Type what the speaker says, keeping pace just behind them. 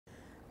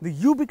The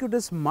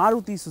ubiquitous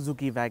Maruti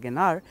Suzuki Wagon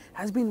R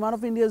has been one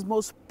of India's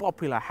most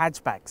popular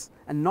hatchbacks,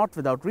 and not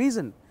without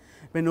reason.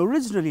 When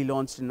originally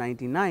launched in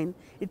 1999,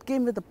 it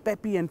came with a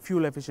peppy and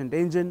fuel-efficient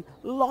engine,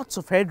 lots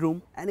of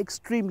headroom and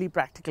extremely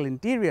practical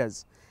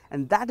interiors.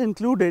 And that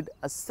included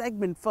a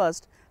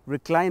segment-first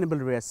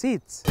reclinable rear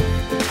seats.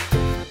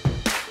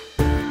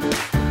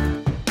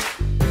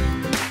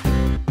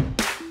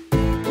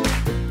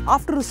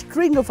 After a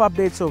string of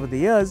updates over the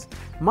years,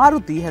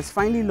 Maruti has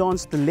finally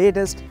launched the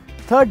latest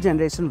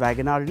third-generation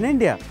Wagon R in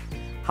India.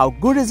 How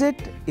good is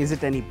it? Is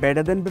it any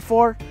better than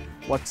before?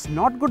 What's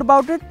not good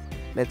about it?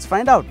 Let's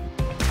find out.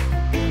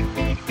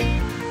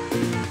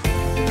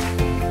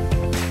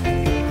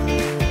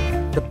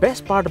 The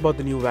best part about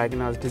the new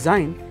Wagon R's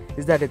design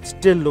is that it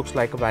still looks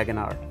like a Wagon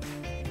R.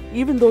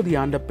 Even though the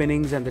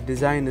underpinnings and the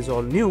design is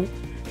all new,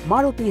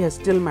 Maruti has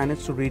still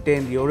managed to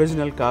retain the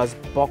original car's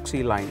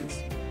boxy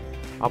lines.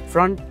 Up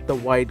front, the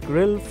wide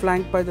grille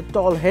flanked by the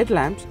tall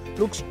headlamps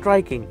looks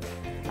striking,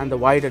 and the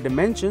wider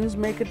dimensions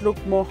make it look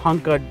more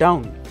hunkered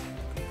down.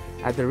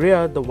 At the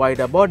rear, the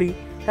wider body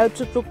helps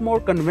it look more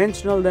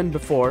conventional than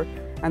before,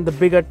 and the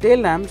bigger tail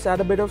lamps add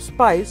a bit of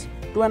spice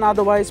to an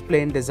otherwise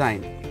plain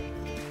design.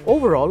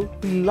 Overall,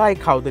 we like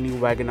how the new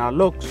Wagon R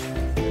looks.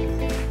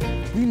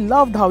 We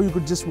loved how you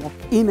could just walk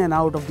in and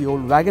out of the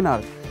old Wagon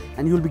R,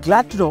 and you'll be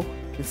glad to know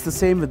it's the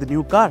same with the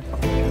new car.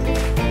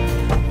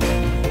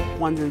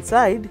 Once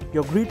inside,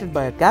 you're greeted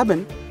by a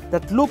cabin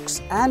that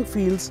looks and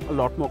feels a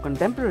lot more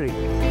contemporary.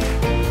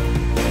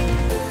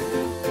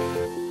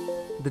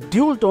 The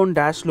dual-tone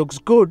dash looks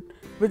good,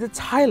 with its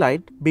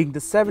highlight being the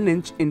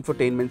 7-inch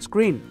infotainment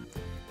screen.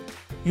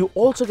 You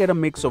also get a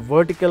mix of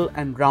vertical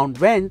and round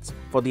vents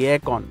for the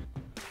aircon.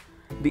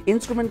 The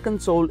instrument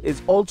console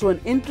is also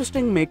an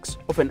interesting mix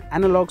of an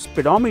analog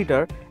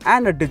speedometer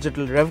and a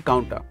digital rev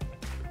counter.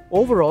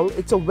 Overall,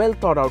 it's a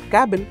well-thought-out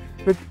cabin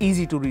with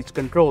easy-to-reach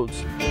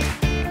controls.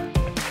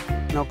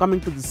 Now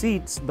coming to the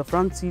seats, the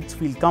front seats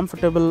feel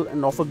comfortable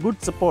and offer good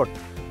support,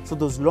 so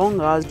those long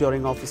hours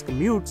during office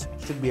commutes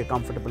should be a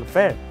comfortable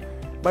affair.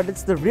 But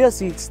it's the rear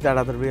seats that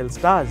are the real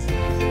stars.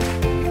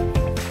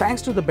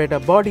 Thanks to the better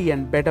body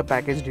and better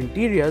packaged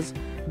interiors,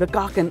 the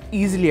car can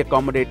easily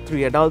accommodate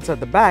 3 adults at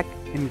the back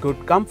in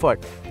good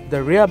comfort.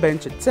 The rear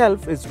bench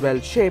itself is well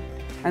shaped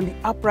and the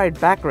upright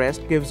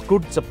backrest gives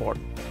good support.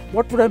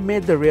 What would have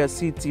made the rear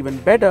seats even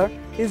better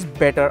is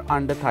better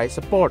under-thigh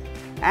support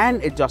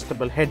and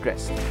adjustable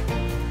headrest.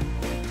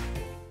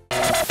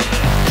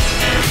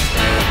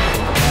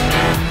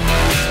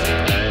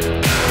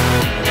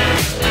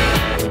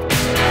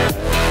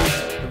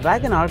 The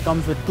Wagon R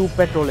comes with 2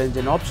 petrol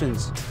engine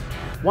options.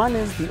 One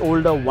is the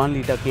older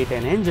 1-litre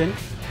K10 engine,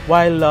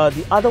 while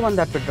the other one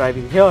that we're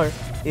driving here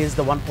is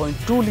the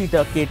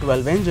 1.2-litre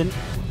K12 engine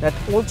that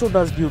also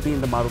does duty in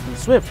the Maruti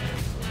Swift.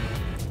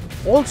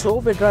 Also,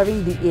 we're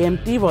driving the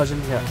AMT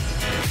version here.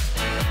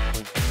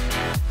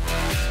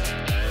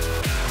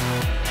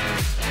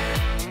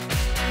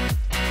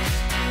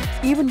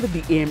 Even with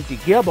the AMT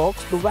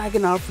gearbox, the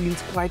Wagon R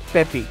feels quite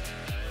peppy.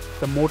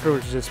 The motor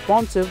is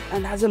responsive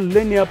and has a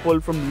linear pull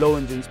from low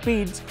engine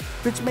speeds,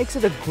 which makes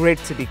it a great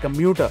city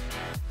commuter.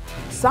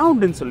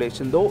 Sound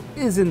insulation though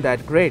isn't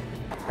that great,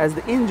 as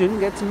the engine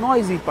gets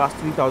noisy past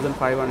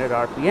 3500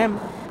 RPM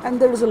and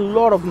there is a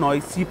lot of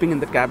noise seeping in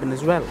the cabin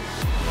as well.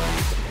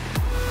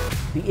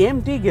 The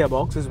AMT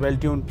gearbox is well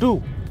tuned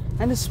too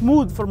and is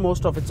smooth for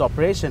most of its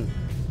operation,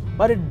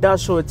 but it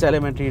does show its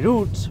elementary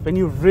roots when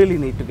you really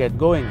need to get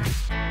going.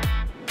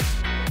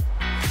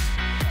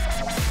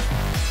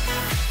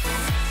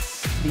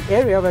 The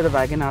area where the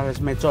Wagon R has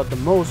matured the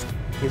most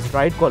is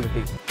ride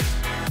quality.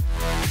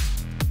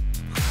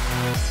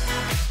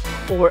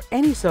 Over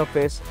any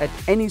surface, at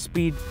any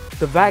speed,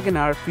 the Wagon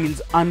R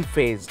feels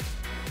unfazed,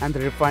 and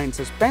the refined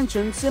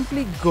suspension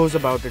simply goes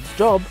about its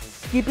job,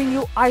 keeping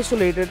you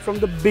isolated from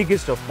the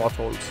biggest of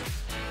potholes.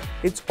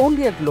 It's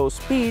only at low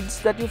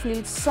speeds that you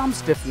feel some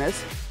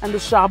stiffness, and the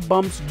sharp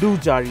bumps do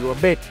jar you a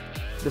bit.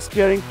 The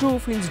steering too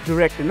feels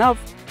direct enough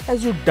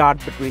as you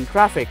dart between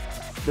traffic.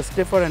 The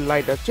stiffer and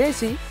lighter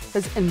chassis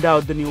has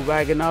endowed the new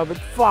Wagon R with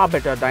far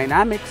better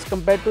dynamics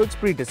compared to its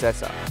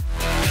predecessor.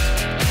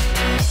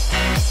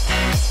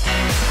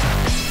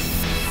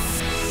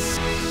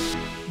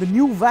 The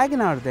new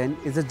Wagon R then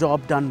is a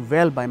job done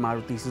well by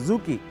Maruti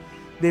Suzuki.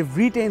 They've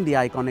retained the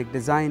iconic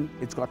design,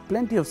 it's got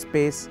plenty of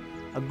space,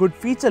 a good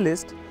feature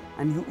list,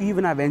 and you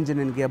even have engine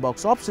and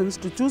gearbox options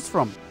to choose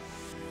from.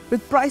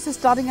 With prices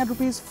starting at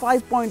Rs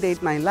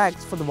 5.89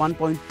 lakhs for the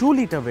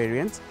 1.2-litre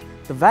variants,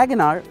 the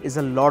Wagon R is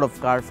a lot of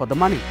car for the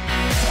money.